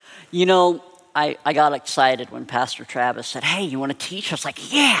You know, I got excited when Pastor Travis said, hey, you want to teach? I was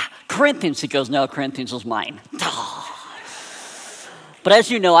like, yeah, Corinthians. He goes, no, Corinthians is mine. But as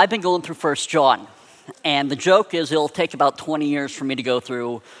you know, I've been going through 1 John. And the joke is it'll take about 20 years for me to go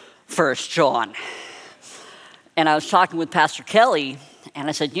through 1 John. And I was talking with Pastor Kelly, and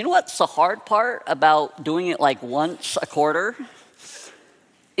I said, you know what's the hard part about doing it like once a quarter?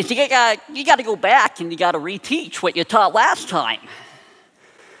 Is you got to go back and you got to reteach what you taught last time.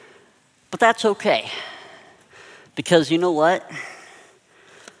 But that's okay. Because you know what?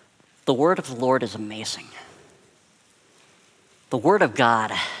 The word of the Lord is amazing. The word of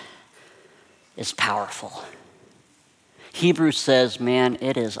God is powerful. Hebrews says, man,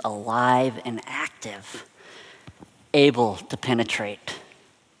 it is alive and active, able to penetrate.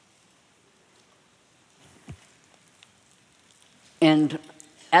 And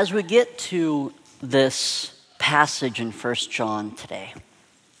as we get to this passage in 1 John today,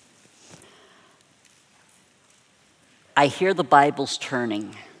 I hear the Bibles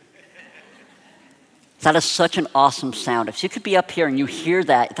turning. That is such an awesome sound. If you could be up here and you hear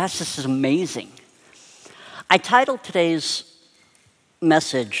that, that's just amazing. I titled today's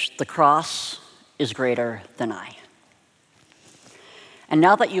message, The Cross is Greater Than I. And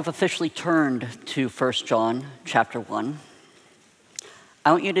now that you've officially turned to 1 John chapter 1,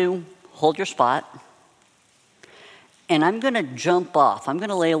 I want you to hold your spot, and I'm going to jump off. I'm going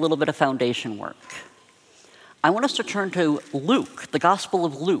to lay a little bit of foundation work. I want us to turn to Luke, the Gospel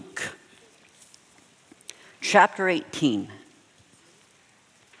of Luke, chapter 18.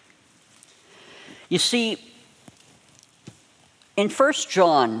 You see, in 1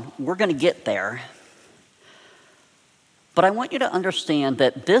 John, we're going to get there, but I want you to understand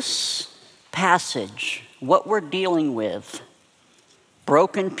that this passage, what we're dealing with,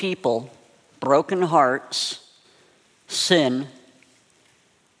 broken people, broken hearts, sin,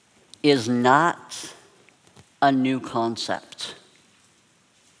 is not a new concept.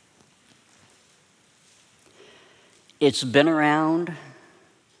 It's been around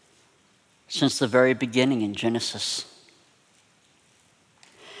since the very beginning in Genesis.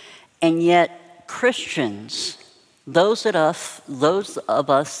 And yet, Christians, those of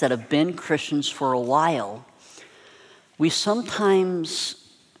us that have been Christians for a while, we sometimes,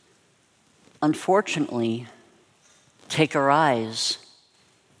 unfortunately, take our eyes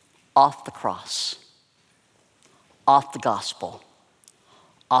off the cross, off the gospel,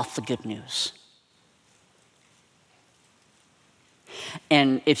 off the good news.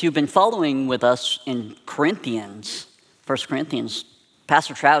 And if you've been following with us in Corinthians, 1 Corinthians,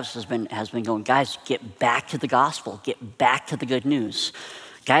 Pastor Travis has been going, guys, get back to the gospel, get back to the good news.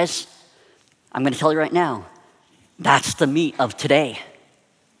 Guys, I'm going to tell you right now, that's the meat of today.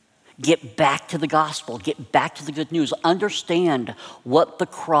 Get back to the gospel, get back to the good news. Understand what the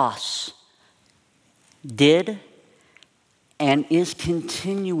cross did and is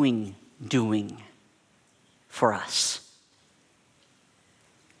continuing doing for us.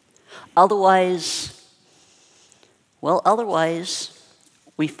 Otherwise,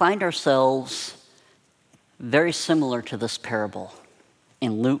 we find ourselves very similar to this parable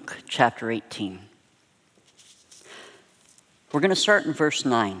in Luke chapter 18. We're going to start in verse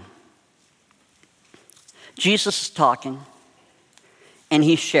 9. Jesus is talking, and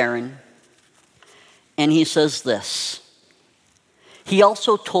he's sharing, and he says this. He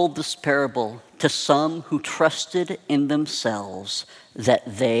also told this parable to some who trusted in themselves that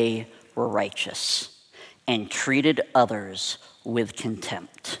they were righteous and treated others with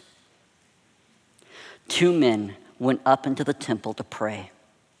contempt. 2 men went up into the temple to pray.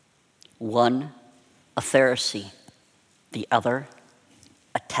 One, a Pharisee, the other,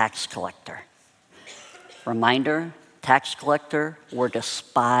 a tax collector. Reminder, tax collector were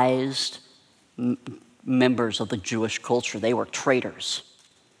despised members of the Jewish culture. They were traitors.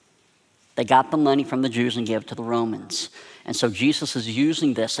 They got the money from the Jews and gave it to the Romans. And so Jesus is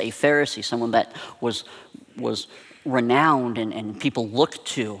using this, a Pharisee, someone that was renowned and people looked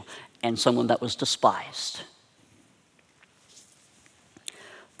to, and someone that was despised.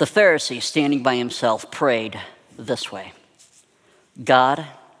 The Pharisee, standing by himself, prayed this way. God,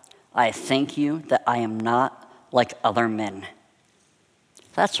 I thank you that I am not like other men.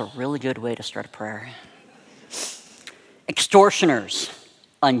 That's a really good way to start a prayer. Extortioners,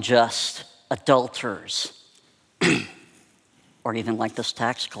 unjust, adulterers, or even like this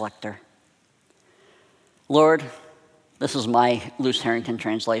tax collector. Lord, this is my loose Harrington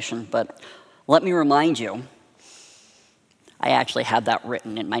translation, but let me remind you, I actually have that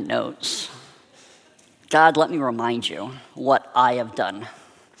written in my notes. God, let me remind you what I have done.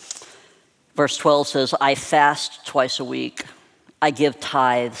 Verse 12 says, I fast twice a week I give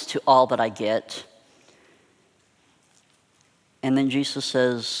tithes to all that I get. And then Jesus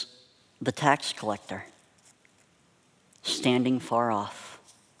says, the tax collector, standing far off,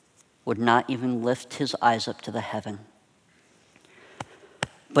 would not even lift his eyes up to the heaven.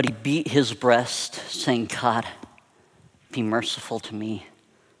 But he beat his breast, saying, God, be merciful to me,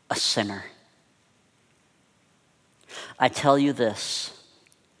 a sinner. I tell you this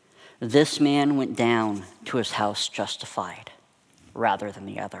man went down to his house justified rather than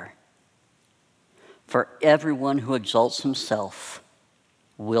the other. For everyone who exalts himself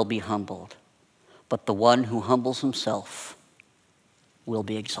will be humbled, but the one who humbles himself will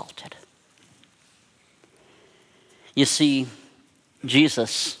be exalted. You see,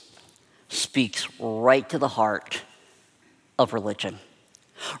 Jesus speaks right to the heart of religion.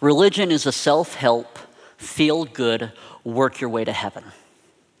 Religion is a self-help, feel-good, work your way to heaven.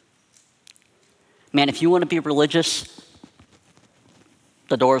 Man, if you want to be religious,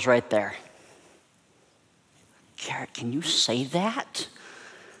 the door's right there. Garret, can you say that?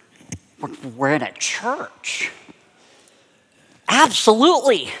 We're in a church.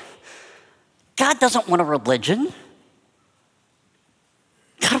 Absolutely. God doesn't want a religion.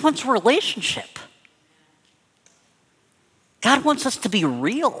 God wants a relationship. God wants us to be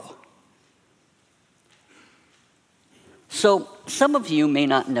real. So some of you may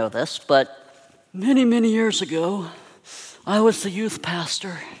not know this, but many, many years ago, I was the youth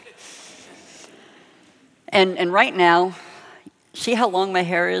pastor. And right now, see how long my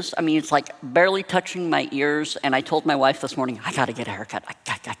hair is? I mean, it's like barely touching my ears. And I told my wife this morning, I got to get a haircut.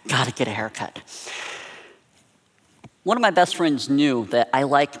 I got to get a haircut. One of my best friends knew that I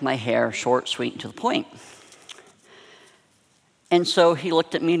like my hair short, sweet, and to the point. And so he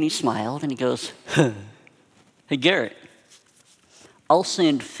looked at me and he smiled and he goes, hey, Garret, I'll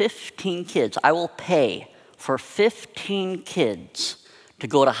send 15 kids. I will pay for 15 kids to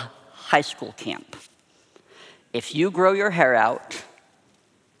go to high school camp. If you grow your hair out,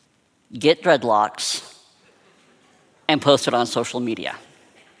 get dreadlocks, and post it on social media.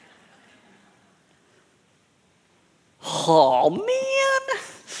 Oh, man.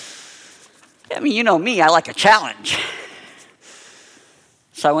 I mean, you know me, I like a challenge.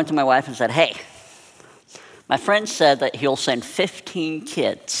 So I went to my wife and said, hey, my friend said that he'll send 15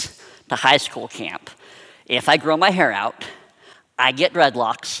 kids to high school camp if I grow my hair out, I get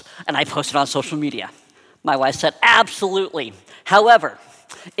dreadlocks, and I post it on social media. My wife said, absolutely. However,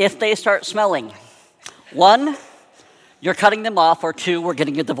 if they start smelling, 1, you're cutting them off, or 2, we're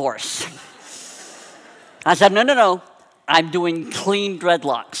getting a divorce. I said, no. I'm doing clean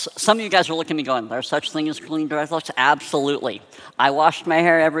dreadlocks. Some of you guys are looking at me going, there's such thing as clean dreadlocks? Absolutely. I washed my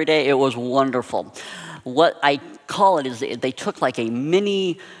hair every day. It was wonderful. What I call it is they took like a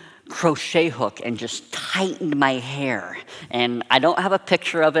mini crochet hook and just tightened my hair. And I don't have a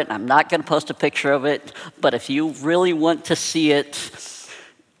picture of it. I'm not going to post a picture of it. But if you really want to see it,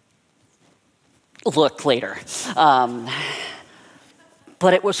 look later. But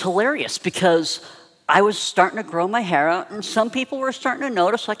it was hilarious because I was starting to grow my hair out, and some people were starting to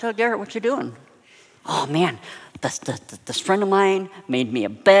notice, like, oh, Garret, what you doing? Oh, man, this friend of mine made me a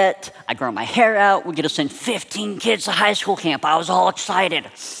bet. I grow my hair out. We get to send 15 kids to high school camp. I was all excited.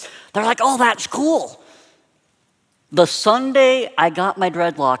 They're like, oh, that's cool. The Sunday I got my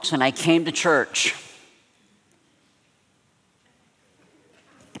dreadlocks and I came to church,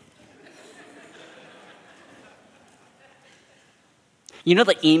 you know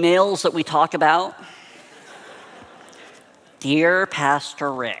the emails that we talk about? Dear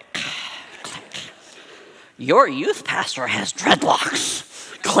Pastor Rick, click. Your youth pastor has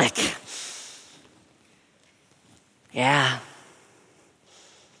dreadlocks, click. Yeah.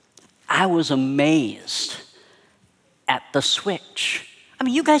 I was amazed at the switch. I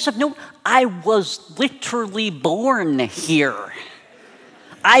mean, you guys have known, I was literally born here.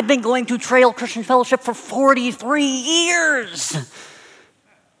 I've been going to Trail Christian Fellowship for 43 years.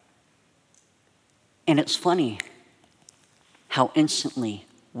 And it's funny how instantly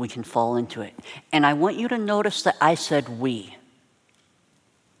we can fall into it. And I want you to notice that I said we,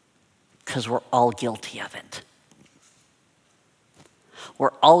 because we're all guilty of it.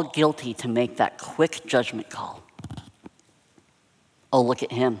 We're all guilty to make that quick judgment call. Oh, look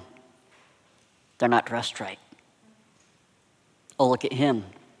at him. They're not dressed right. Oh, look at him.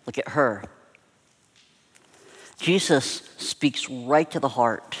 Look at her. Jesus speaks right to the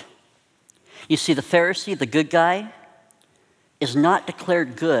heart. You see, the Pharisee, the good guy, is not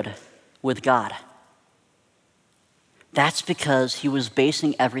declared good with God. That's because he was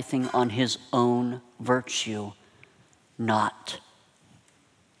basing everything on his own virtue, not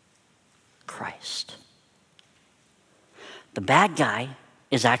Christ. The bad guy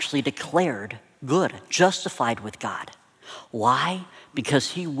is actually declared good, justified with God. Why?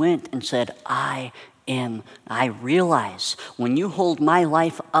 Because he went and said, I realize when you hold my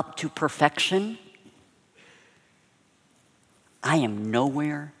life up to perfection, I am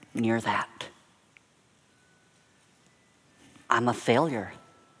nowhere near that. I'm a failure.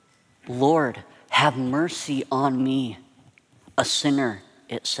 Lord, have mercy on me, a sinner,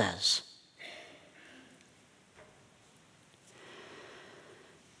 it says.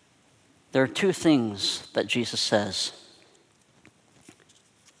 There are two things that Jesus says.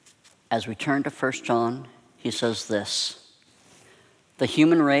 As we turn to 1 John, he says this: the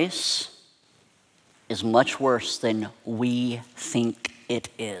human race is much worse than we think it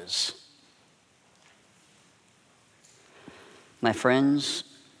is. My friends,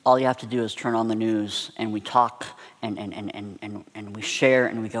 all you have to do is turn on the news and we talk and we share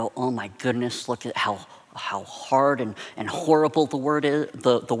and we go, oh my goodness, look at how hard and horrible the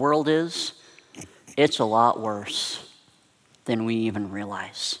world is. It's a lot worse than we even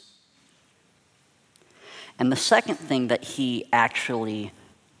realize. And the second thing that he actually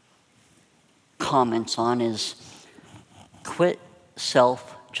comments on is quit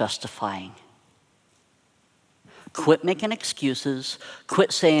self-justifying. Quit making excuses.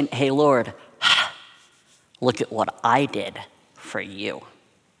 Quit saying, hey, Lord, look at what I did for you.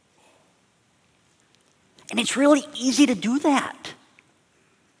 And it's really easy to do that.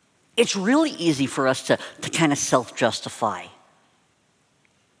 It's really easy for us to kind of self-justify.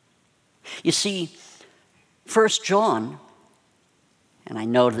 You see, 1 John, and I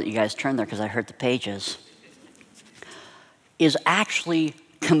know that you guys turned there because I heard the pages, is actually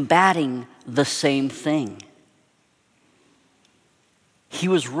combating the same thing. It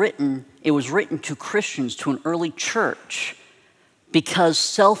was written to Christians, to an early church, because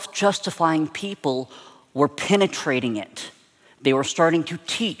self-justifying people were penetrating it. They were starting to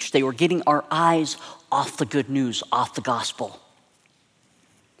teach. They were getting our eyes off the good news, off the gospel.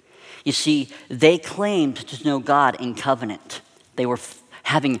 You see, they claimed to know God in covenant. They were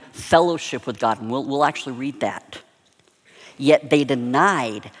having fellowship with God, and we'll actually read that. Yet they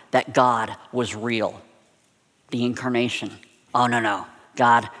denied that God was real, the incarnation. Oh, no.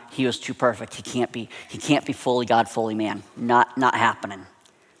 God, he was too perfect. He can't be fully God, fully man. Not happening.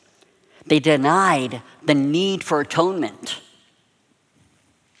 They denied the need for atonement.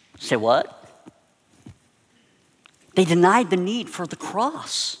 Say what? They denied the need for the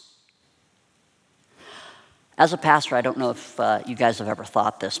cross. As a pastor, I don't know if you guys have ever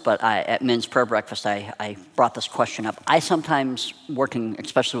thought this, but at men's prayer breakfast, I brought this question up. I sometimes, working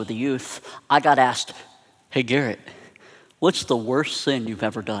especially with the youth, I got asked, hey, Garret, what's the worst sin you've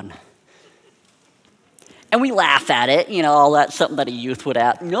ever done? And we laugh at it, all that's something that a youth would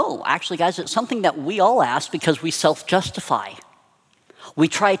ask. No, actually, guys, it's something that we all ask because we self-justify. We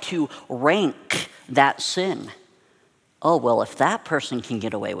try to rank that sin. Oh, well, if that person can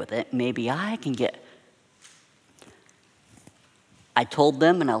get away with it, maybe I can get. I told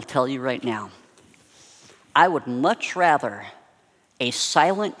them, and I'll tell you right now, I would much rather a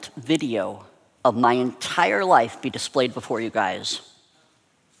silent video of my entire life be displayed before you guys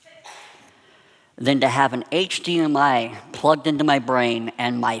than to have an HDMI plugged into my brain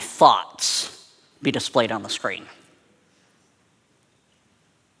and my thoughts be displayed on the screen.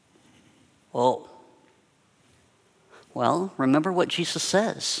 Oh. Well, remember what Jesus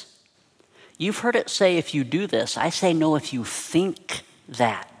says. You've heard it say, if you do this. I say no, if you think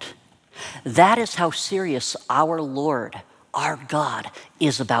that. That is how serious our Lord, our God,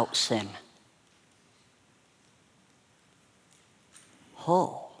 is about sin.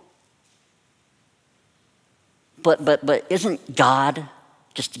 Oh. But isn't God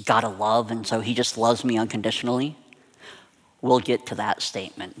just God of love, and so he just loves me unconditionally? We'll get to that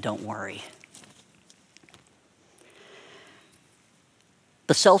statement, don't worry.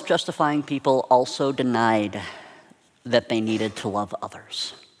 The self-justifying people also denied that they needed to love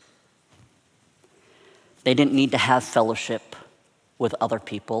others. They didn't need to have fellowship with other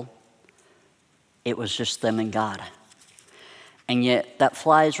people. It was just them and God. And yet that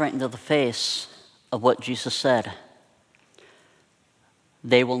flies right into the face of what Jesus said.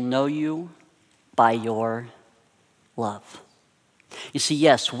 They will know you by your love. You see,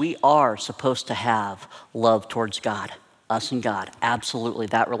 yes, we are supposed to have love towards God. Us and God, absolutely.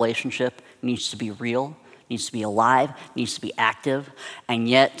 That relationship needs to be real, needs to be alive, needs to be active. And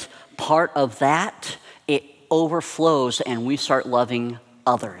yet, part of that, it overflows and we start loving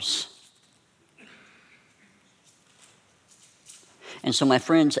others. And so, my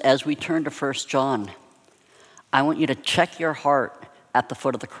friends, as we turn to 1 John, I want you to check your heart at the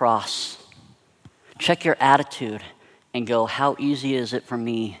foot of the cross. Check your attitude. and go, how easy is it for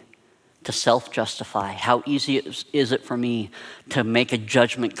me to self-justify? How easy is it for me to make a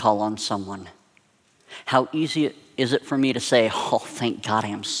judgment call on someone? How easy is it for me to say, oh, thank God I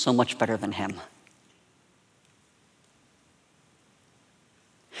am so much better than him?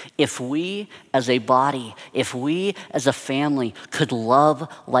 If we as a body, if we as a family could love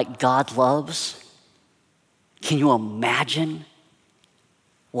like God loves, can you imagine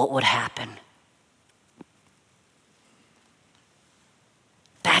what would happen?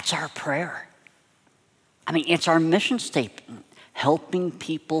 That's our prayer. I mean, it's our mission statement, helping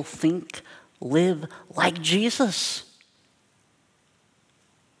people think, live like Jesus.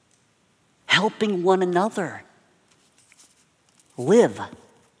 Helping one another live,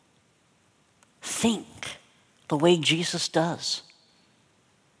 think the way Jesus does.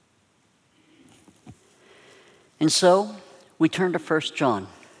 And so we turn to 1 John.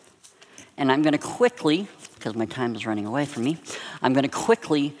 And I'm going to quickly, because my time is running away from me, I'm going to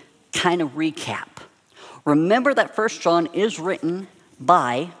quickly kind of recap. Remember that 1 John is written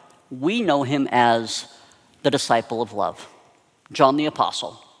by, we know him as the disciple of love, John the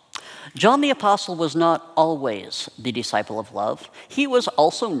Apostle. John the Apostle was not always the disciple of love. He was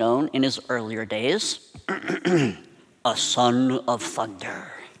also known in his earlier days, a son of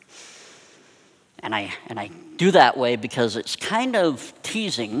thunder. And I do that way because it's kind of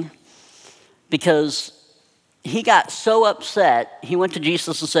teasing, because he got so upset, he went to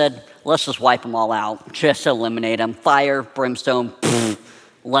Jesus and said, let's just wipe them all out, just eliminate them, fire, brimstone,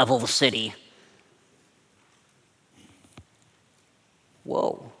 level the city.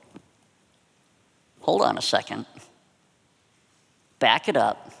 Whoa. Hold on a second. Back it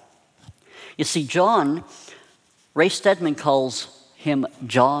up. You see, John, Ray Stedman calls him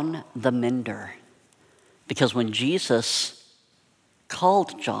John the Mender, because when Jesus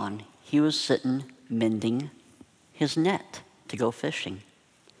called John, he was sitting mending his net to go fishing.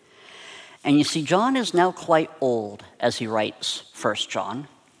 And you see, John is now quite old as he writes 1 John.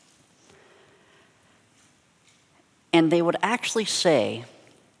 And they would actually say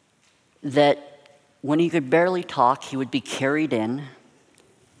that when he could barely talk, he would be carried in,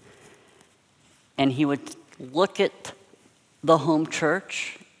 and he would look at the home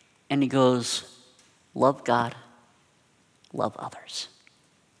church, and he goes, love God, love others.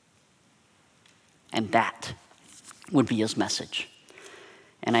 And that would be his message.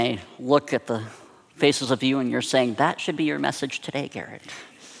 And I look at the faces of you, and you're saying, that should be your message today, Garret.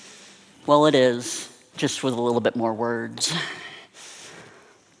 Well, it is, just with a little bit more words.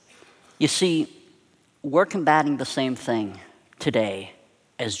 You see, we're combating the same thing today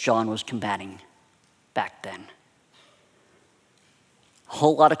as John was combating back then. A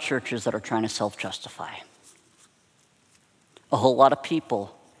whole lot of churches that are trying to self-justify. A whole lot of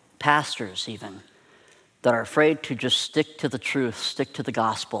people, pastors even, that are afraid to just stick to the truth, stick to the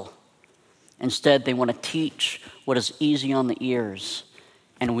gospel. Instead, they want to teach what is easy on the ears,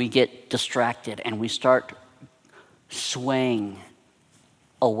 and we get distracted, and we start swaying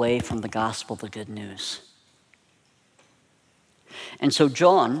away from the gospel, the good news. And so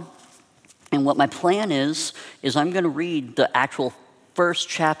John, and what my plan is I'm going to read the actual first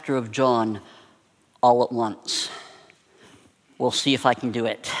chapter of John all at once. We'll see if I can do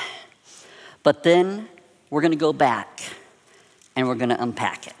it. But then we're going to go back and we're going to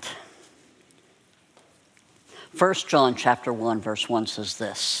unpack it. 1 John chapter 1, verse 1 says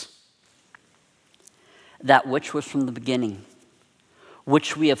this: that which was from the beginning,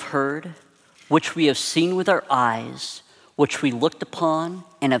 which we have heard, which we have seen with our eyes, which we looked upon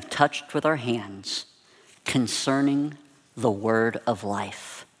and have touched with our hands, concerning the word of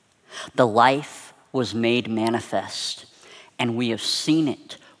life. The life was made manifest, and we have seen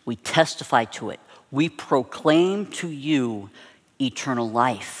it. We testify to it. We proclaim to you eternal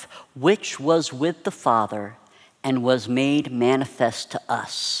life, which was with the Father and was made manifest to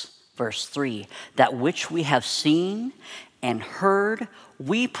us. Verse 3, that which we have seen and heard,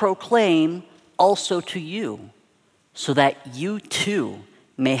 we proclaim also to you, so that you too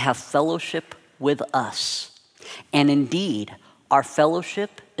may have fellowship with us. And indeed, our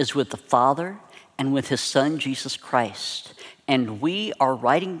fellowship is with the Father and with his Son, Jesus Christ. And we are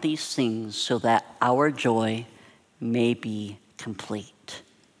writing these things so that our joy may be complete.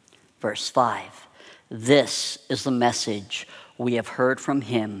 Verse 5, this is the message we have heard from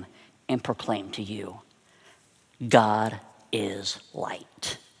him and proclaimed to you. God is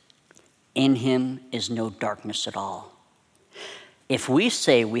light. In him is no darkness at all. If we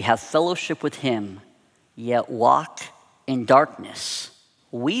say we have fellowship with him, yet walk in darkness,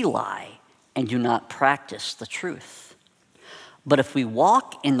 we lie and do not practice the truth. But if we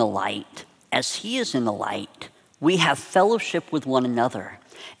walk in the light, as he is in the light, We have fellowship with one another,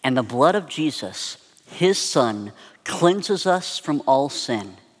 and the blood of Jesus, his Son, cleanses us from all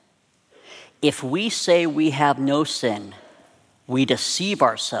sin. If we say we have no sin, we deceive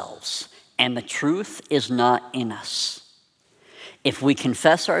ourselves, and the truth is not in us. If we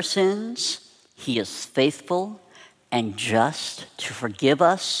confess our sins, he is faithful and just to forgive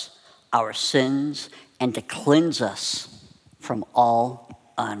us our sins and to cleanse us from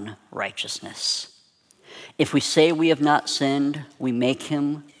all unrighteousness. If we say we have not sinned, we make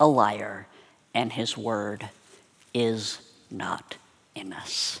him a liar, and his word is not in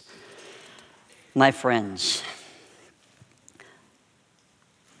us. My friends,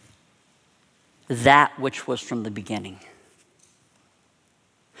 that which was from the beginning.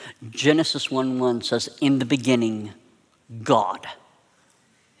 Genesis 1:1 says, in the beginning, God.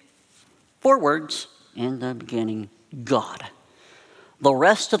 4 words, in the beginning, God. The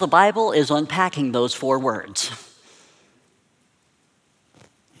rest of the Bible is unpacking those 4 words.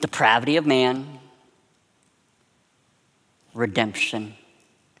 Depravity of man, redemption,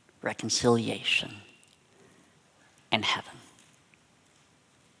 reconciliation, and heaven.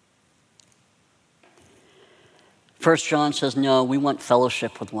 1 John says, no, we want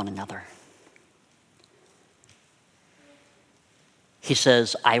fellowship with one another. He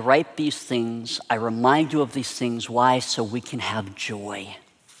says, I write these things, I remind you of these things. Why? So we can have joy.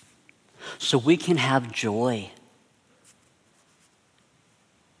 So we can have joy.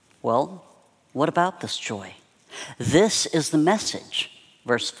 Well, what about this joy? This is the message.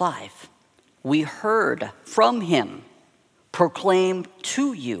 Verse 5. We heard from him, proclaimed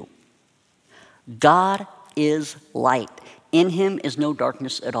to you. God is light. In him is no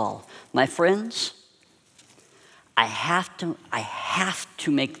darkness at all. My friends, I have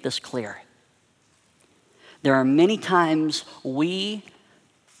to make this clear. There are many times we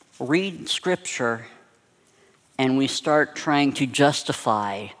read scripture and we start trying to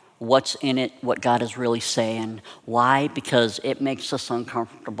justify what's in it, what God is really saying. Why? Because it makes us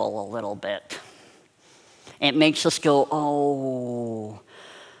uncomfortable a little bit. It makes us go, oh,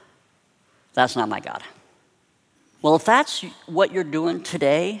 that's not my God. Well, if that's what you're doing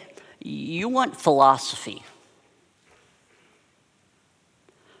today, you want philosophy.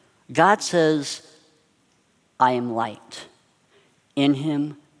 God says, I am light. In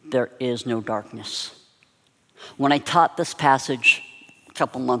him there is no darkness. When I taught this passage a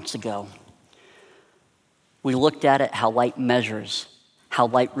couple months ago, we looked at it, how light measures, how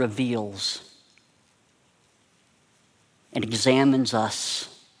light reveals. It examines us.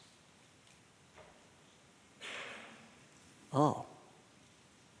 Oh,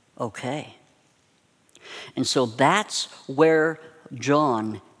 okay. And so that's where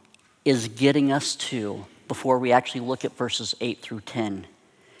John is getting us to before we actually look at verses 8 through 10.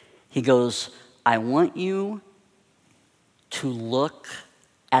 He goes, I want you to look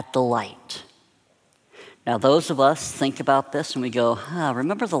at the light. Now, those of us think about this and we go,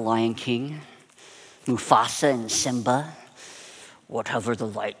 remember the Lion King? Mufasa and Simba? Whatever the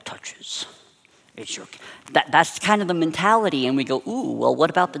light touches. That's kind of the mentality, and we go, ooh, well, what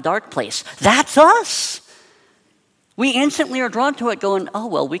about the dark place? That's us. We instantly are drawn to it going, oh,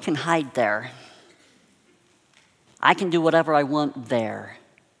 well, we can hide there. I can do whatever I want there.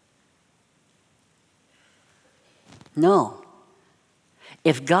 No.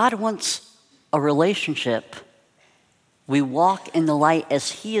 If God wants a relationship, we walk in the light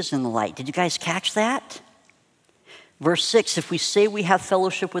as he is in the light. Did you guys catch that? Verse 6, if we say we have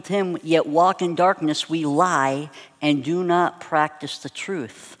fellowship with him, yet walk in darkness, we lie and do not practice the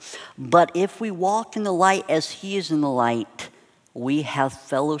truth. But if we walk in the light as he is in the light, we have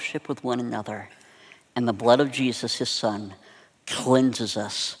fellowship with one another. And the blood of Jesus, his Son, cleanses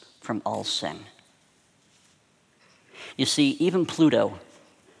us from all sin. You see, even Pluto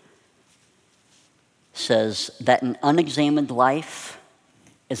says that an unexamined life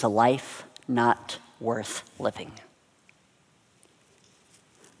is a life not worth living.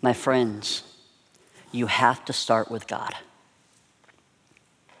 My friends, you have to start with God.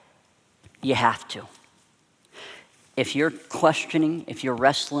 You have to. If you're questioning, if you're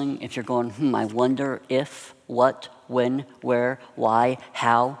wrestling, if you're going, I wonder if, what, when, where, why,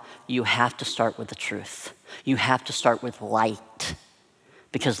 how, you have to start with the truth. You have to start with light,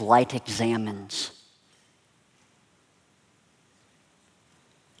 because light examines.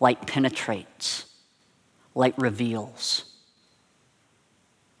 Light penetrates. Light reveals.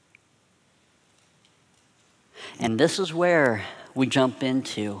 And this is where we jump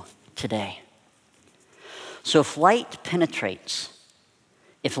into today. So if light penetrates,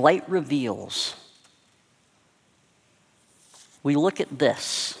 if light reveals, we look at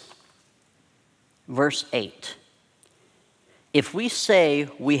this. Verse 8. If we say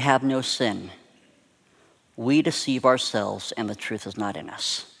we have no sin, we deceive ourselves and the truth is not in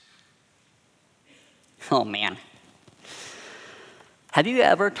us. Oh man. Have you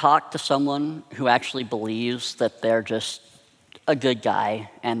ever talked to someone who actually believes that they're just a good guy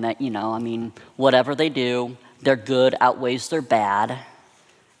and that, whatever they do, their good outweighs their bad,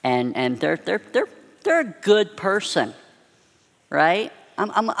 and they're a good person, right?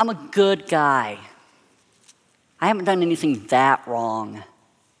 I'm a good guy. I haven't done anything that wrong.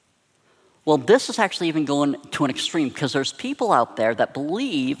 Well, this is actually even going to an extreme because there's people out there that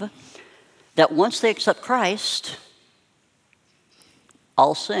believe that once they accept Christ,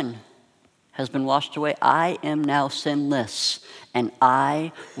 all sin has been washed away. I am now sinless, and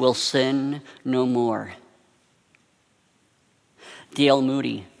I will sin no more. D.L.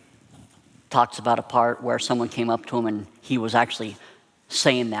 Moody talks about a part where someone came up to him and he was actually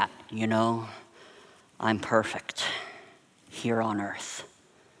saying that, I'm perfect here on earth.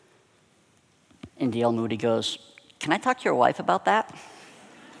 And D.L. Moody goes, can I talk to your wife about that?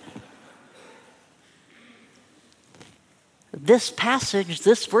 This passage,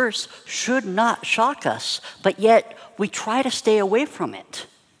 this verse, should not shock us, but yet we try to stay away from it.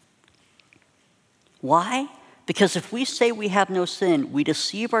 Why? Because if we say we have no sin, we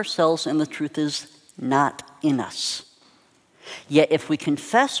deceive ourselves and the truth is not in us. Yet if we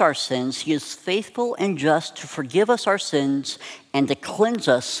confess our sins, he is faithful and just to forgive us our sins and to cleanse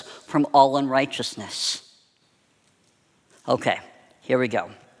us from all unrighteousness. Okay, here we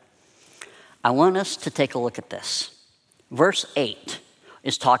go. I want us to take a look at this. Verse 8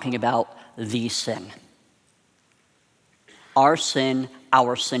 is talking about the sin. Our sin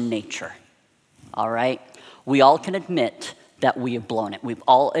nature. All right? We all can admit that we have blown it. We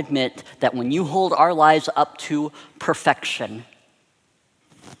all admit that when you hold our lives up to perfection,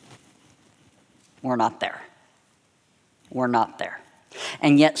 we're not there. We're not there.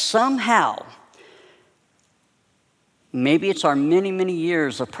 And yet somehow, maybe it's our many, many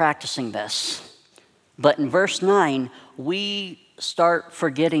years of practicing this, but in verse 9, we start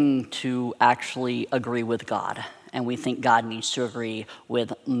forgetting to actually agree with God, and we think God needs to agree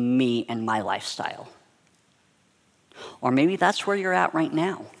with me and my lifestyle. Or maybe that's where you're at right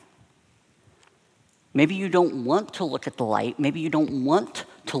now. Maybe you don't want to look at the light. Maybe you don't want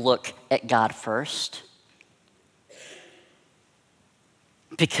to look at God first.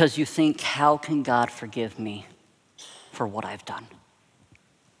 Because you think, how can God forgive me for what I've done?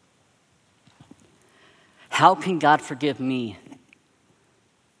 How can God forgive me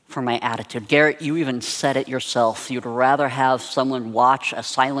for my attitude? Garrett, you even said it yourself. You'd rather have someone watch a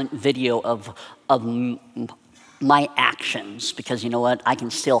silent video of my actions because you know what? I can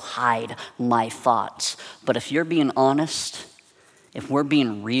still hide my thoughts. But if you're being honest, if we're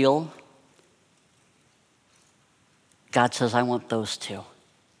being real, God says, I want those too.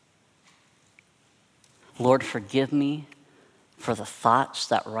 Lord, forgive me for the thoughts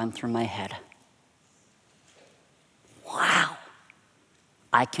that run through my head. Wow.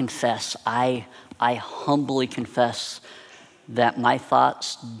 I confess, I humbly confess that my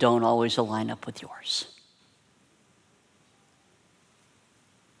thoughts don't always align up with yours.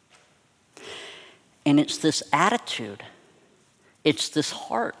 And it's this attitude, it's this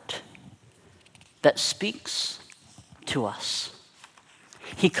heart that speaks to us.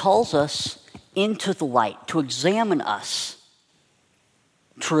 He calls us into the light, to examine us,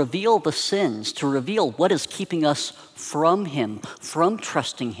 to reveal the sins, to reveal what is keeping us from him, from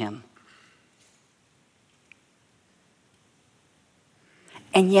trusting him.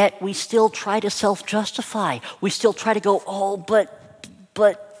 And yet we still try to self-justify. We still try to go, oh, but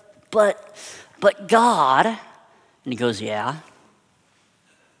God. And he goes, yeah.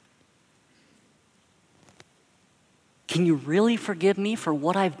 Can you really forgive me for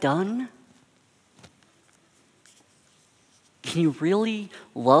what I've done? Can you really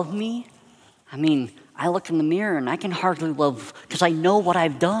love me? I mean, I look in the mirror and I can hardly love because I know what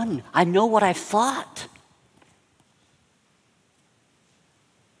I've done. I know what I've thought.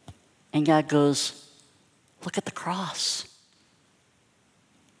 And God goes, look at the cross.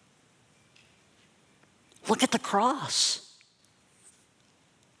 Look at the cross.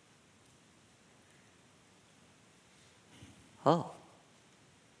 Oh.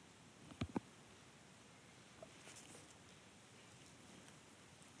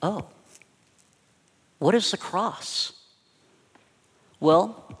 Oh. What is the cross?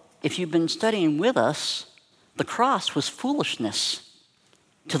 Well, if you've been studying with us, the cross was foolishness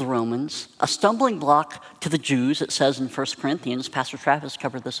to the Romans, a stumbling block to the Jews, it says in 1 Corinthians. Pastor Travis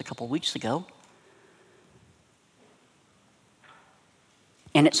covered this a couple weeks ago.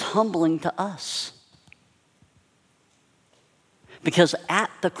 And it's humbling to us. Because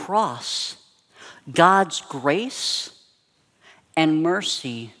at the cross, God's grace and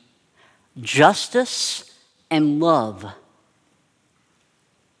mercy, justice and love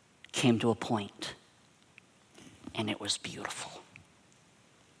came to a point, and it was beautiful.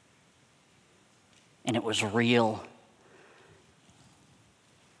 And it was real.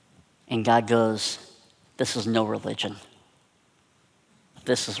 And God goes, this is no religion.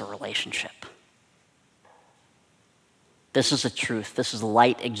 This is a relationship. This is a truth. This is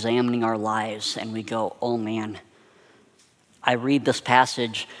light examining our lives. And we go, oh man, I read this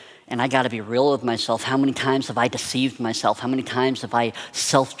passage and I got to be real with myself. How many times have I deceived myself? How many times have I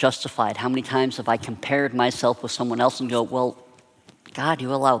self-justified? How many times have I compared myself with someone else and go, well, God,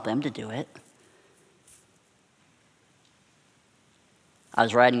 you allowed them to do it. I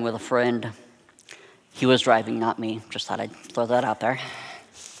was riding with a friend. He was driving, not me. Just thought I'd throw that out there.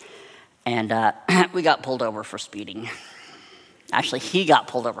 And we got pulled over for speeding. Actually, he got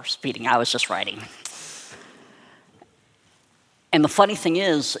pulled over for speeding. I was just riding. And the funny thing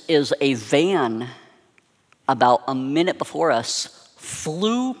is a van about a minute before us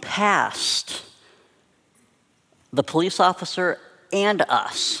flew past the police officer and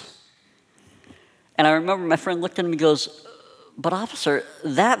us. And I remember my friend looked at him and goes, but officer,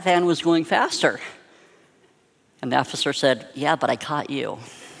 that van was going faster. And the officer said, yeah, but I caught you.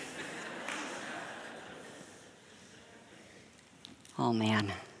 Oh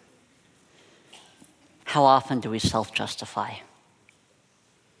man. How often do we self-justify?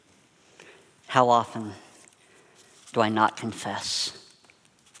 How often do I not confess?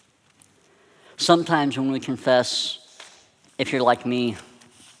 Sometimes when we confess, if you're like me,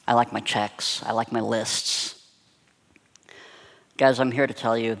 I like my checks, I like my lists. Guys, I'm here to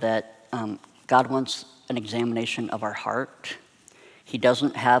tell you that God wants an examination of our heart. He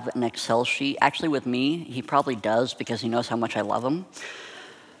doesn't have an Excel sheet. Actually, with me, he probably does because he knows how much I love him.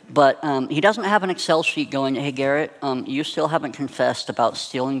 But he doesn't have an Excel sheet going, hey, Garrett, you still haven't confessed about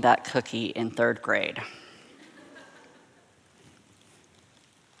stealing that cookie in 3rd grade.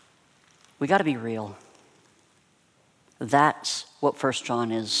 We got to be real. That's what 1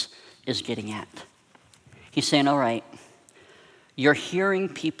 John is getting at. He's saying, all right, you're hearing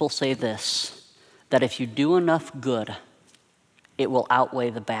people say this, that if you do enough good, it will outweigh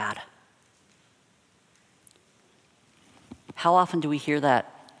the bad. How often do we hear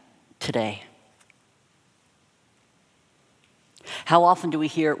that today? How often do we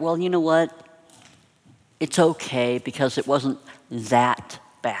hear, well, you know what? It's okay because it wasn't that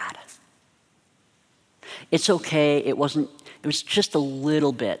bad. It's okay, it was just a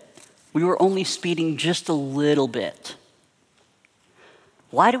little bit. We were only speeding just a little bit.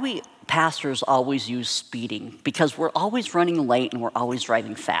 Why do we pastors always use speeding? Because we're always running late and we're always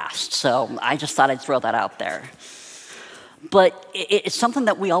driving fast. So I just thought I'd throw that out there. But it's something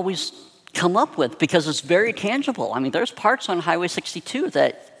that we always come up with because it's very tangible. I mean, there's parts on Highway 62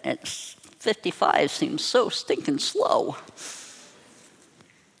 that at 55 seems so stinking slow.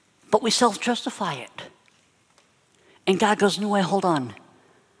 But we self-justify it. And God goes, no way, hold on.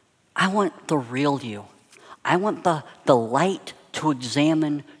 I want the real you. I want the light to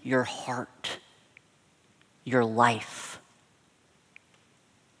examine your heart, your life.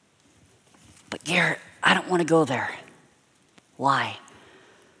 But Garrett, I don't want to go there. Why?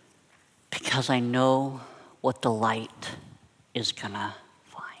 Because I know what the light is gonna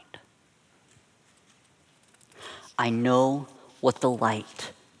find. I know what the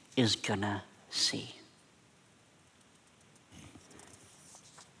light is gonna see.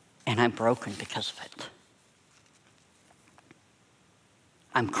 And I'm broken because of it.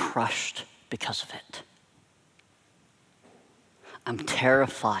 I'm crushed because of it. I'm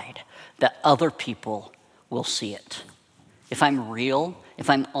terrified that other people will see it. If I'm real, if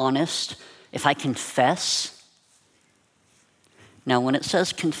I'm honest, if I confess. Now, when it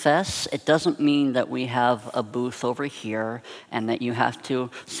says confess, it doesn't mean that we have a booth over here and that you have to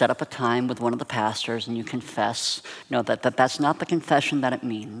set up a time with one of the pastors and you confess. No, that's not the confession that it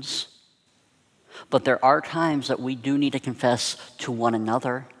means. But there are times that we do need to confess to one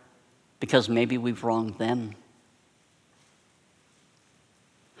another because maybe we've wronged them.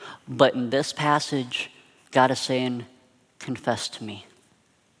 But in this passage, God is saying, confess to me.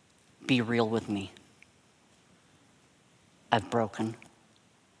 Be real with me. I've broken.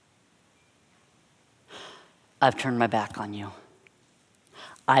 I've turned my back on you.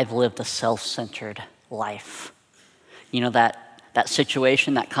 I've lived a self-centered life. You know that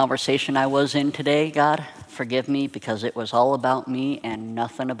situation, that conversation I was in today, God, forgive me because it was all about me and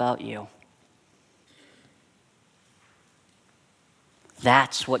nothing about you.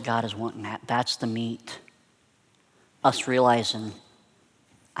 That's what God is wanting at. That's the meat. us realizing,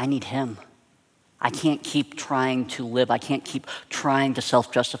 I need him. I can't keep trying to live. I can't keep trying to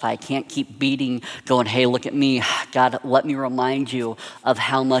self-justify. I can't keep beating, going, hey, look at me. God, let me remind you of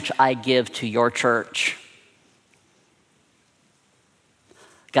how much I give to your church.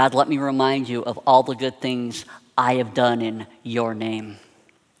 God, let me remind you of all the good things I have done in your name.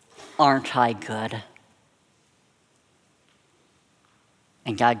 Aren't I good?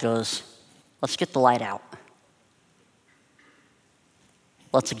 And God goes, let's get the light out.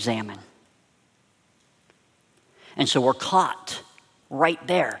 Let's examine. And so we're caught right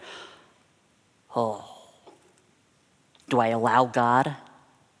there. Oh, do I allow God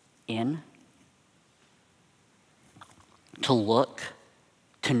in? To look,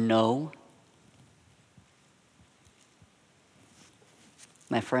 to know?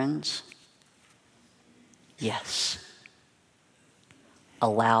 My friends, yes.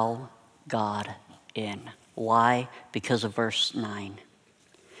 Allow God in. Why? Because of verse 9.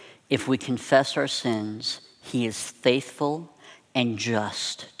 If we confess our sins, he is faithful and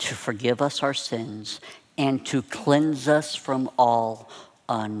just to forgive us our sins and to cleanse us from all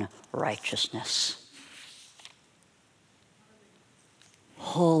unrighteousness.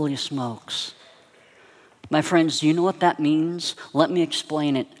 Holy smokes. My friends, do you know what that means? Let me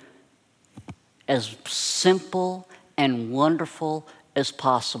explain it as simple and wonderful as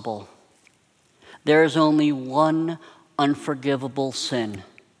possible. There is only one unforgivable sin.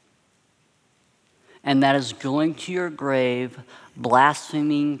 And that is going to your grave,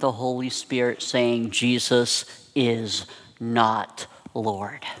 blaspheming the Holy Spirit, saying Jesus is not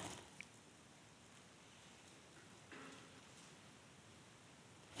Lord.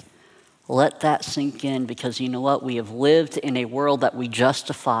 Let that sink in, because you know what? We have lived in a world that we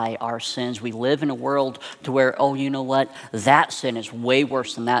justify our sins. We live in a world to where, oh, you know what? That sin is way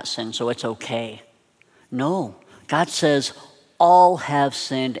worse than that sin, so it's okay. No, God says all have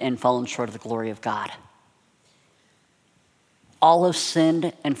sinned and fallen short of the glory of God. All have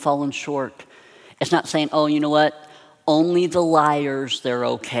sinned and fallen short. It's not saying, oh, you know what? Only the liars, they're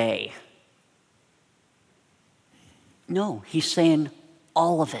okay. No, he's saying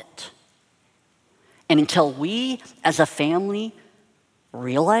all of it. And until we as a family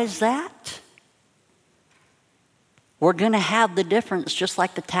realize that, we're going to have the difference just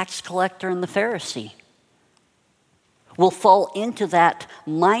like the tax collector and the Pharisee. We'll fall into that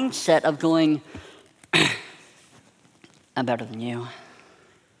mindset of going, I'm better than you.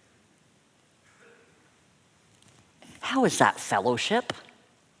 How is that fellowship?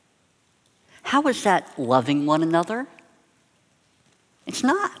 How is that loving one another? It's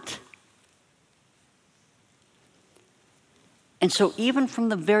not. And so even from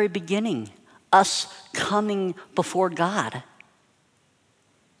the very beginning, us coming before God,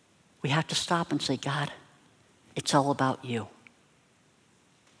 we have to stop and say, God, it's all about you.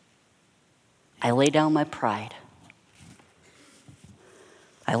 I lay down my pride.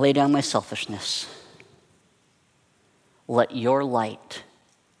 I lay down my selfishness. Let your light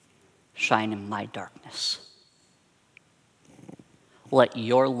shine in my darkness. Let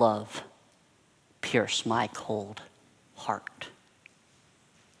your love pierce my cold heart.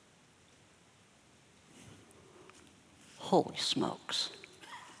 Holy smokes.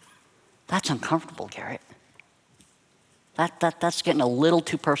 That's uncomfortable, Garrett. That's getting a little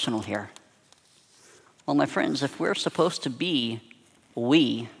too personal here. Well, my friends, if we're supposed to be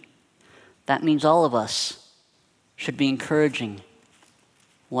we, that means all of us should be encouraging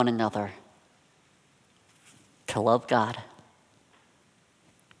one another to love God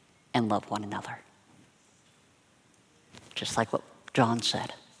and love one another. Just like what John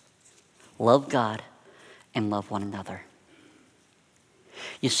said. Love God and love one another.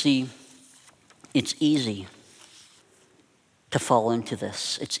 You see, it's easy to fall into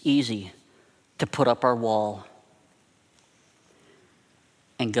this. It's easy to put up our wall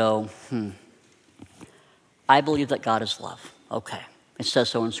and go, I believe that God is love. Okay, it says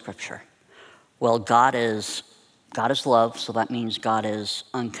so in Scripture. Well, God is love, so that means God is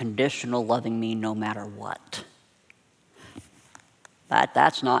unconditional, loving me no matter what.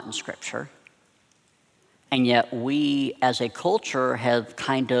 That's not in Scripture. And yet we, as a culture, have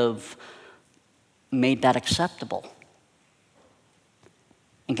kind of made that acceptable.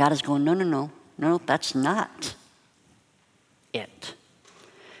 And God is going, no, that's not it.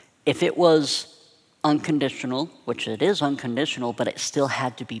 If it was unconditional, which it is unconditional, but it still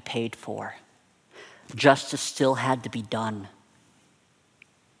had to be paid for. Justice still had to be done.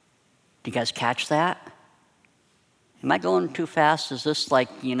 Do you guys catch that? Am I going too fast? Is this like,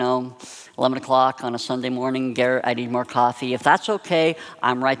 11 o'clock on a Sunday morning? Garrett, I need more coffee. If that's okay,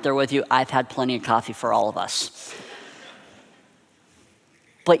 I'm right there with you. I've had plenty of coffee for all of us.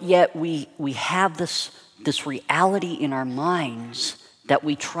 But yet we have this reality in our minds that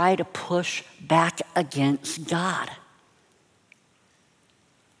we try to push back against God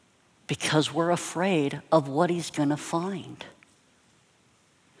because we're afraid of what he's going to find.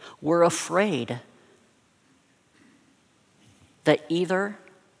 We're afraid that either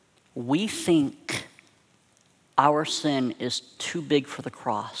we think our sin is too big for the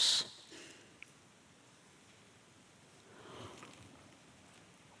cross,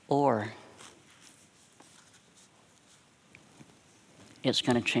 or it's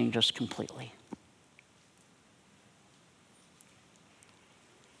going to change us completely.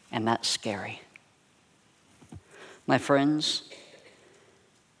 And that's scary. My friends,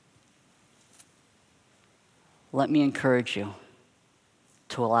 let me encourage you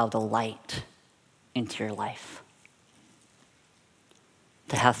to allow the light into your life,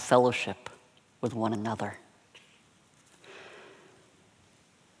 to have fellowship with one another,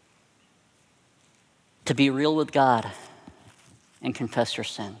 to be real with God and confess your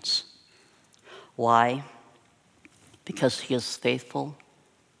sins. Why? Because he is faithful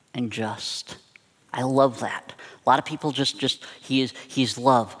and just. I love that. A lot of people he's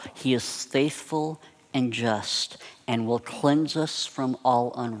love. He is faithful and just and will cleanse us from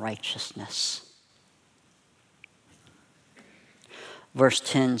all unrighteousness. Verse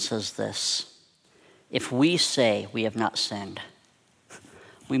 10 says this: if we say we have not sinned,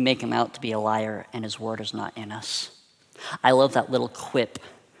 we make him out to be a liar and his word is not in us. I love that little quip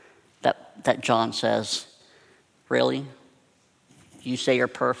that John says. Really? You say you're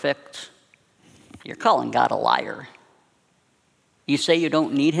perfect? You're calling God a liar. You say you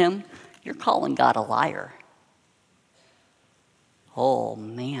don't need him? You're calling God a liar. Oh,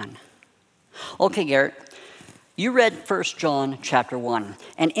 man. Okay, Garrett, you read 1 John chapter 1,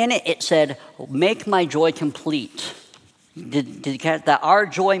 and in it said, make my joy complete. Did you catch that? Our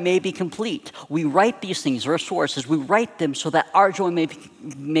joy may be complete. We write these things, verse 4 says, we write them so that our joy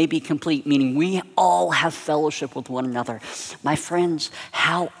may be complete, meaning we all have fellowship with one another. My friends,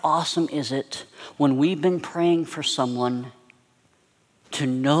 how awesome is it when we've been praying for someone to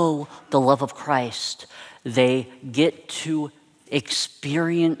know the love of Christ, they get to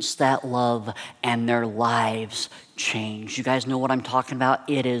experience that love and their lives change. You guys know what I'm talking about?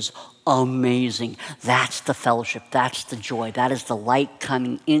 It is amazing. That's the fellowship. That's the joy. That is the light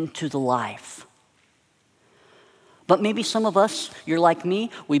coming into the life. But maybe some of us, you're like me,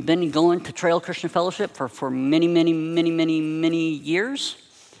 we've been going to Trail Christian Fellowship for many, many, many, many, many years.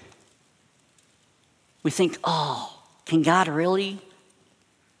 We think, oh, can God really?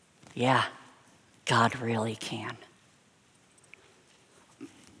 Yeah, God really can.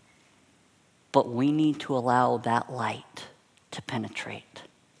 But we need to allow that light to penetrate,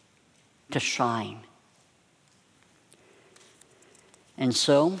 to shine. And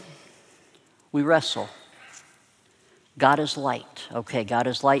so we wrestle. God is light. Okay, God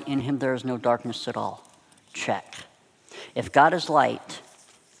is light. In him there is no darkness at all. Check. If God is light,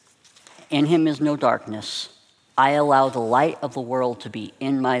 in him is no darkness, I allow the light of the world to be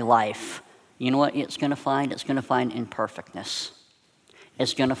in my life. You know what it's going to find? It's going to find imperfectness.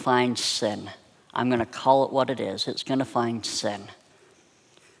 It's going to find sin. I'm going to call it what it is. It's going to find sin.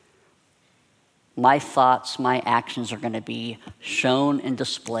 My thoughts, my actions are going to be shown and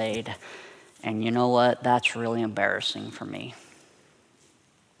displayed. And you know what? That's really embarrassing for me.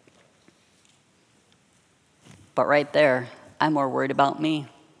 But right there, I'm more worried about me.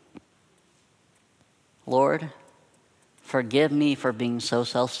 Lord, forgive me for being so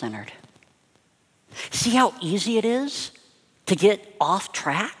self-centered. See how easy it is to get off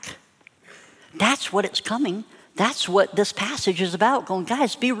track? That's what it's coming. That's what this passage is about. Going,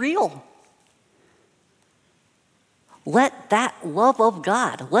 guys, be real. Let that love of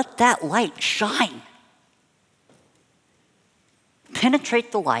God, let that light shine.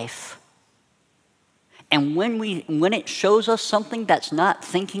 Penetrate the life. And when it shows us something that's not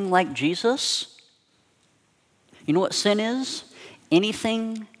thinking like Jesus, you know what sin is?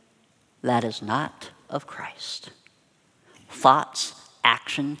 Anything that is not of Christ. Thoughts,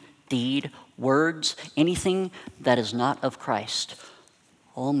 action, deed, words, anything that is not of Christ.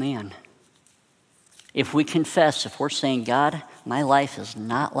 Oh man. If we confess, if we're saying, God, my life is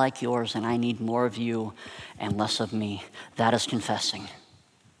not like yours and I need more of you and less of me, that is confessing.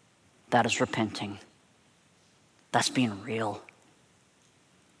 That is repenting. That's being real.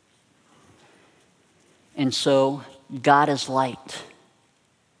 And so, God is light.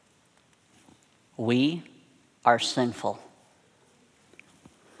 We are sinful.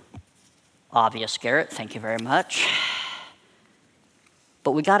 Obvious, Garrett, thank you very much.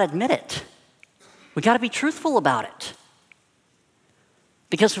 But we got to admit it. We got to be truthful about it.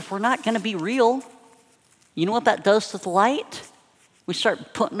 Because if we're not going to be real, you know what that does to the light? We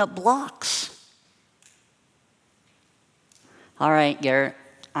start putting up blocks. All right, Garrett,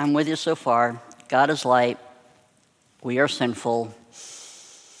 I'm with you so far. God is light. We are sinful.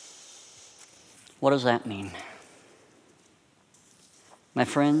 What does that mean? My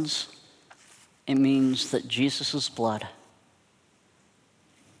friends, it means that Jesus' blood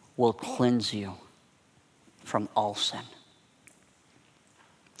will cleanse you from all sin.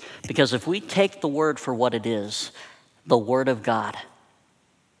 Because if we take the word for what it is, the word of God,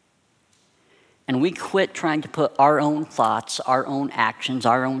 and we quit trying to put our own thoughts, our own actions,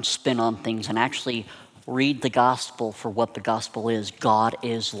 our own spin on things, and actually read the gospel for what the gospel is, God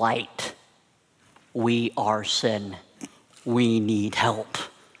is light. We are sin. We need help.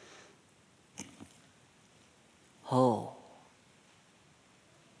 Oh.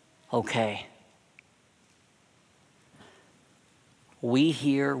 Okay. We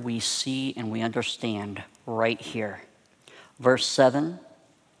hear, we see, and we understand right here. Verse 7,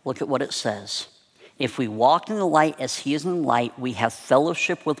 look at what it says. If we walk in the light as he is in the light, we have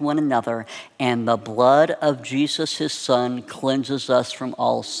fellowship with one another, and the blood of Jesus, his son, cleanses us from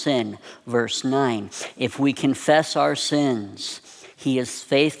all sin. Verse 9, if we confess our sins, he is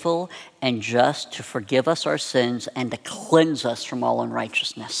faithful and just to forgive us our sins and to cleanse us from all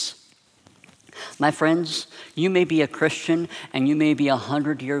unrighteousness. My friends, you may be a Christian and you may be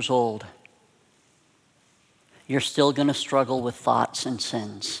 100 years old. You're still going to struggle with thoughts and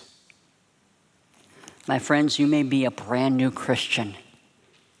sins. My friends, you may be a brand new Christian.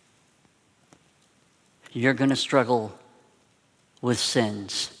 You're going to struggle with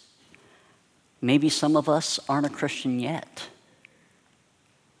sins. Maybe some of us aren't a Christian yet.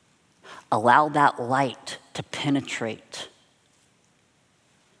 Allow that light to penetrate.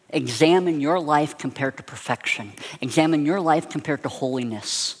 Examine your life compared to perfection. Examine your life compared to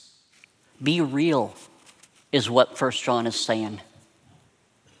holiness. Be real, is what 1 John is saying.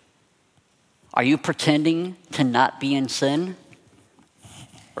 Are you pretending to not be in sin?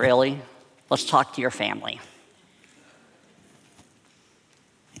 Really? Let's talk to your family.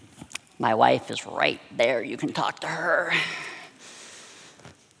 My wife is right there. You can talk to her.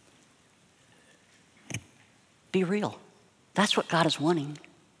 Be real. That's what God is wanting.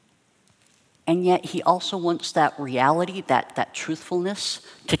 And yet he also wants that reality, that truthfulness,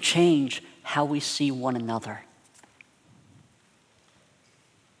 to change how we see one another.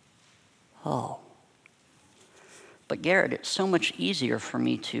 Oh. But Garrett, it's so much easier for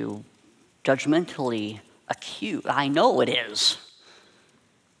me to judgmentally accuse. I know it is.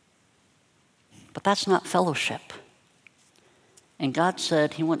 But that's not fellowship. And God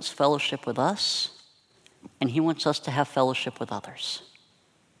said he wants fellowship with us, and he wants us to have fellowship with others.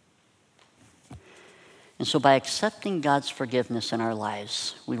 And so by accepting God's forgiveness in our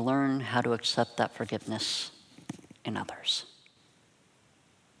lives, we learn how to accept that forgiveness in others.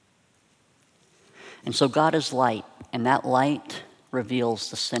 And so God is light, and that light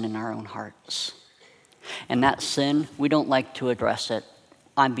reveals the sin in our own hearts. And that sin, we don't like to address it.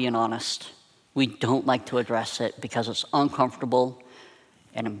 I'm being honest. We don't like to address it because it's uncomfortable.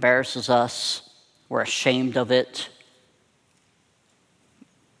 It embarrasses us. We're ashamed of it.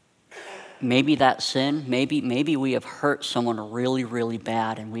 Maybe that sin, maybe we have hurt someone really, really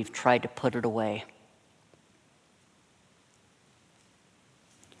bad and we've tried to put it away.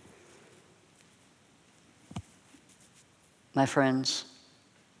 My friends,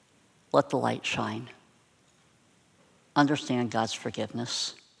 let the light shine. Understand God's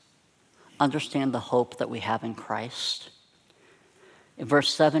forgiveness. Understand the hope that we have in Christ. In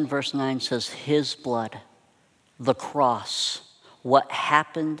verse 7, verse 9 says, his blood, the cross, what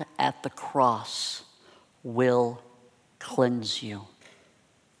happened at the cross will cleanse you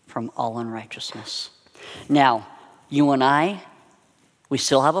from all unrighteousness. Now, you and I, we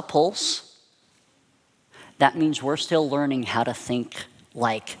still have a pulse. That means we're still learning how to think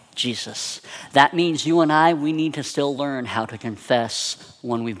like Jesus. That means you and I, we need to still learn how to confess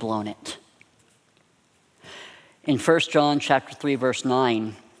when we've blown it. In 1 John chapter 3, verse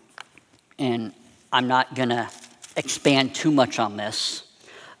 9, and I'm not going to expand too much on this,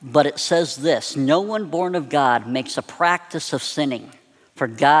 but it says this, no one born of God makes a practice of sinning, for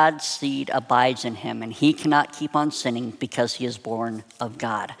God's seed abides in him, and he cannot keep on sinning because he is born of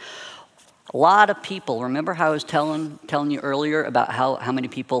God. A lot of people, remember how I was telling you earlier about how many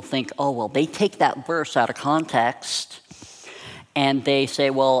people think, oh, well, they take that verse out of context, and they say,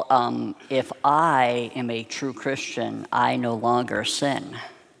 well, if I am a true Christian, I no longer sin.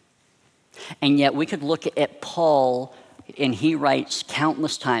 And yet we could look at Paul and he writes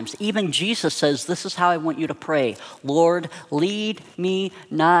countless times. Even Jesus says, this is how I want you to pray. Lord, lead me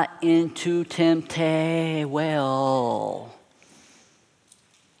not into temptation. Well,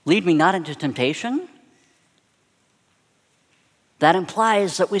 lead me not into temptation? That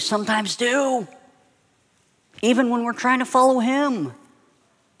implies that we sometimes do. Even when we're trying to follow him.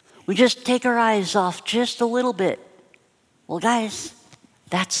 We just take our eyes off just a little bit. Well, guys,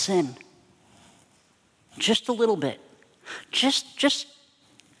 that's sin. Just a little bit.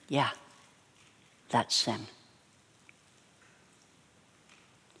 Yeah, that's sin.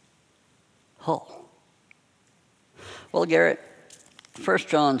 Oh. Well, Garrett, 1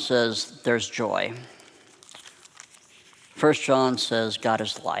 John says there's joy. 1 John says God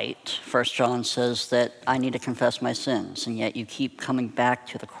is light. 1 John says that I need to confess my sins, and yet you keep coming back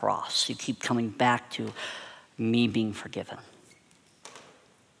to the cross. You keep coming back to me being forgiven.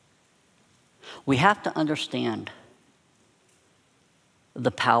 We have to understand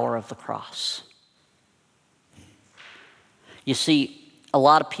the power of the cross. You see, a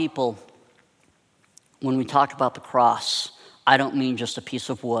lot of people, when we talk about the cross, I don't mean just a piece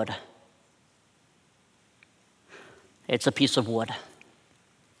of wood. It's a piece of wood.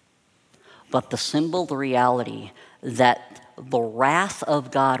 But the symbol, the reality that the wrath of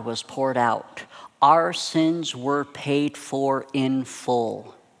God was poured out, our sins were paid for in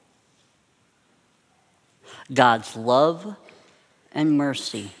full. God's love and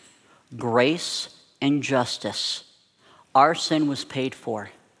mercy, grace and justice, our sin was paid for.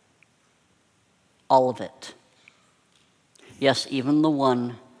 All of it. Yes, even the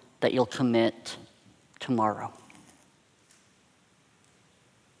one that you'll commit tomorrow.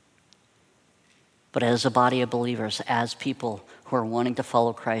 But as a body of believers, as people who are wanting to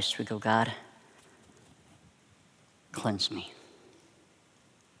follow Christ, we go, God, cleanse me.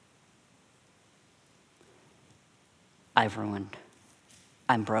 I've ruined.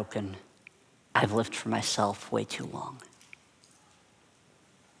 I'm broken. I've lived for myself way too long.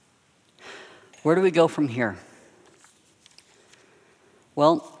 Where do we go from here?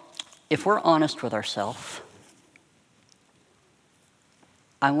 Well, if we're honest with ourselves,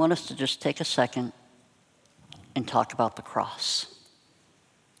 I want us to just take a second and talk about the cross.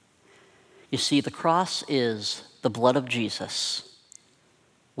 You see, the cross is the blood of Jesus,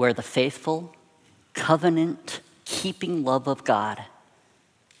 where the faithful, covenant-keeping love of God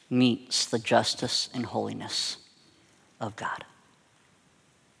meets the justice and holiness of God.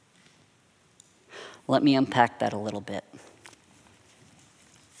 Let me unpack that a little bit.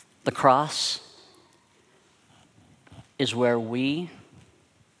 The cross is where we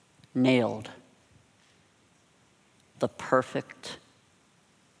nailed the perfect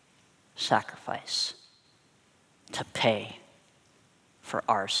sacrifice to pay for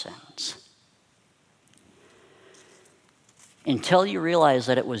our sins. Until you realize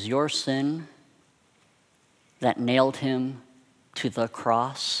that it was your sin that nailed him to the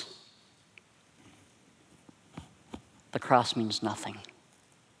cross means nothing.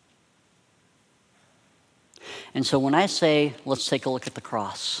 And so when I say, let's take a look at the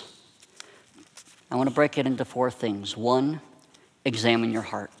cross, I want to break it into 4 things. 1, examine your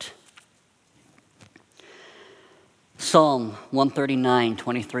heart. Psalm 139,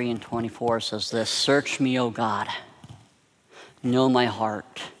 23 and 24 says this, search me, O God, know my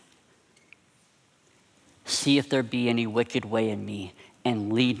heart. See if there be any wicked way in me,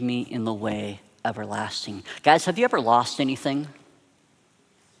 and lead me in the way everlasting. Guys, have you ever lost anything?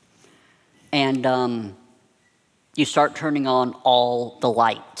 And you start turning on all the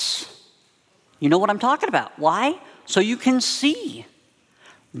lights. You know what I'm talking about. Why? So you can see.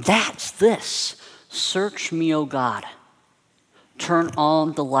 That's this. Search me, O God. Turn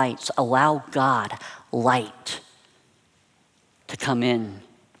on the lights. Allow God light to come in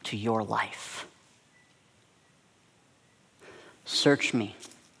to your life. Search me.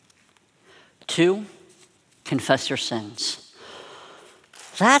 2, confess your sins.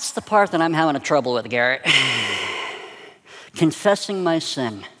 That's the part that I'm having a trouble with, Garrett. Confessing my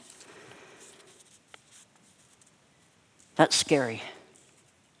sin. That's scary.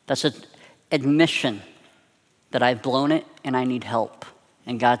 That's an admission that I've blown it and I need help.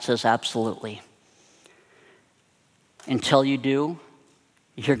 And God says, absolutely. Until you do,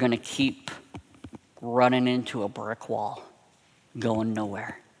 you're going to keep running into a brick wall, going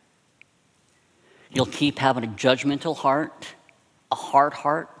nowhere. You'll keep having a judgmental heart, a hard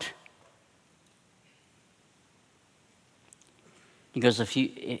heart. Because if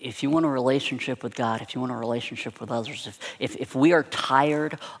you want a relationship with God, if you want a relationship with others, if we are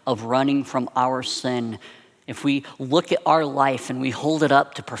tired of running from our sin, if we look at our life and we hold it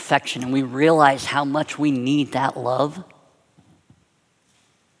up to perfection and we realize how much we need that love,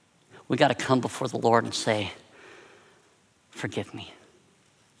 we got to come before the Lord and say, forgive me.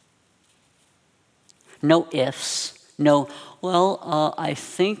 No ifs, no, well, I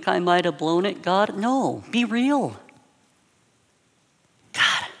think I might have blown it, God. No, be real.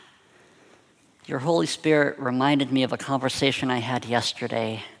 God, your Holy Spirit reminded me of a conversation I had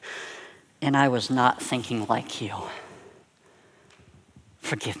yesterday, and I was not thinking like you.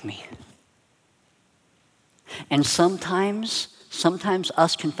 Forgive me. And sometimes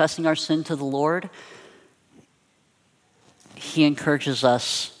us confessing our sin to the Lord, he encourages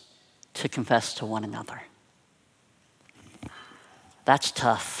us to confess to one another. That's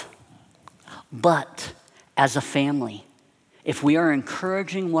tough. But as a family, if we are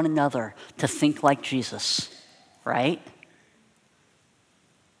encouraging one another to think like Jesus, right?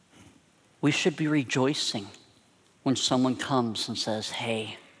 We should be rejoicing when someone comes and says,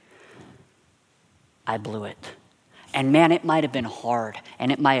 hey, I blew it. And man, it might have been hard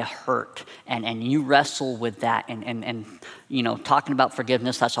and it might have hurt. And you wrestle with that. And you know, talking about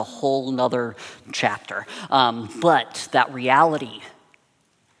forgiveness, that's a whole nother chapter. But that reality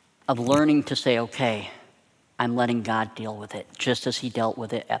of learning to say, okay, I'm letting God deal with it, just as he dealt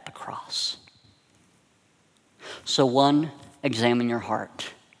with it at the cross. So 1, examine your heart.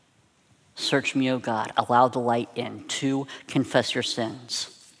 Search me, O God. Allow the light in. 2, confess your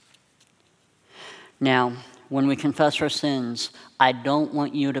sins. Now, when we confess our sins, I don't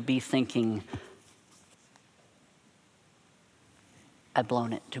want you to be thinking, I've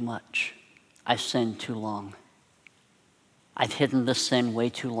blown it too much. I've sinned too long. I've hidden this sin way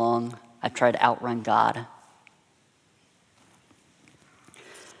too long. I've tried to outrun God.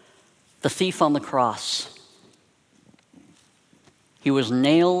 The thief on the cross, he was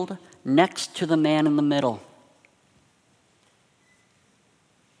nailed next to the man in the middle.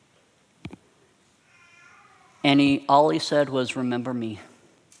 And all he said was, remember me.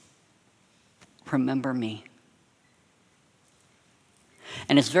 Remember me.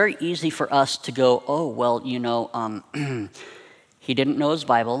 And it's very easy for us to go, oh, well, you know, he didn't know his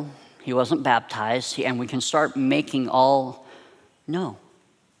Bible. He wasn't baptized. And we can start making no.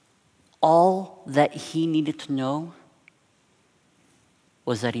 All that he needed to know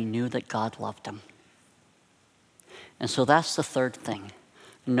was that he knew that God loved him. And so that's the third thing.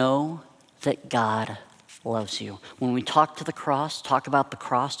 Know that God loves you. When we talk about the cross, talk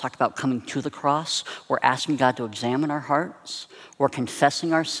about coming to the cross, we're asking God to examine our hearts, we're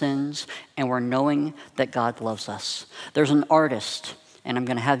confessing our sins, and we're knowing that God loves us. There's an artist, and I'm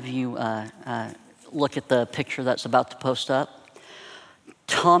going to have you look at the picture that's about to post up.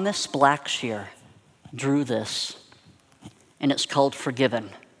 Thomas Blackshear drew this, and it's called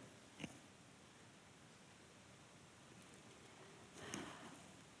Forgiven.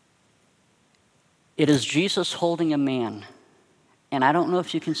 It is Jesus holding a man. And I don't know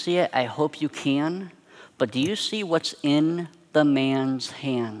if you can see it. I hope you can. But do you see what's in the man's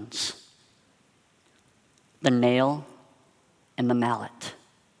hands? The nail and the mallet.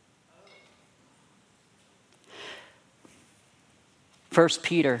 1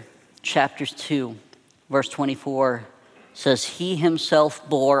 Peter chapter 2, verse 24 says, he himself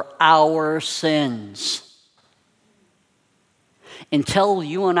bore our sins. Until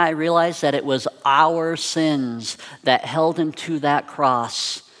you and I realize that it was our sins that held him to that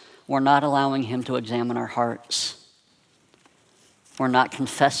cross, we're not allowing him to examine our hearts. We're not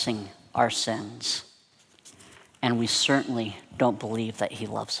confessing our sins. And we certainly don't believe that he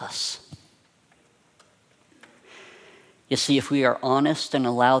loves us. You see, if we are honest and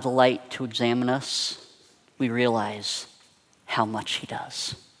allow the light to examine us, we realize how much he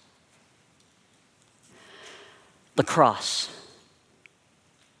does. The cross.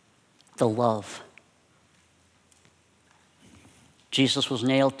 The love. Jesus was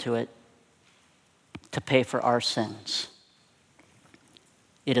nailed to it to pay for our sins.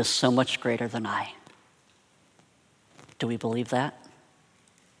 It is so much greater than I. Do we believe that?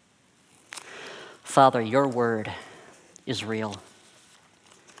 Father, your word is real.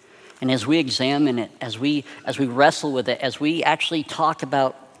 And as we examine it, as we wrestle with it, as we actually talk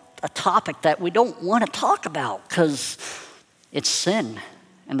about a topic that we don't want to talk about because it's sin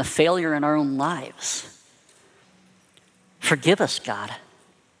and the failure in our own lives. Forgive us, God,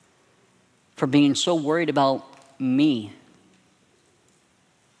 for being so worried about me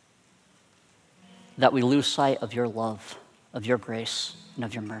that we lose sight of your love, of your grace, and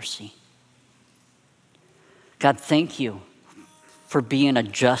of your mercy. God, thank you for being a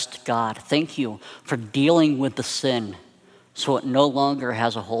just God. Thank you for dealing with the sin so it no longer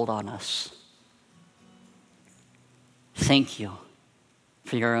has a hold on us. Thank you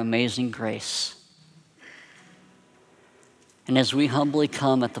for your amazing grace. And as we humbly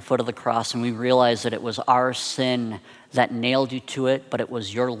come at the foot of the cross and we realize that it was our sin that nailed you to it, but it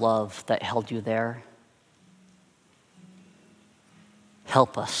was your love that held you there,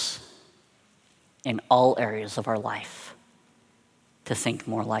 help us in all areas of our life to think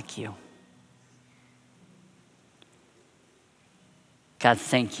more like you. God,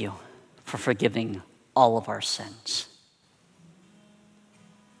 thank you for forgiving all of our sins,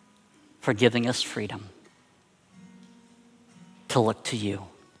 for giving us freedom to look to you.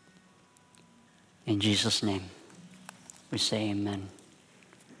 In Jesus' name, we say amen.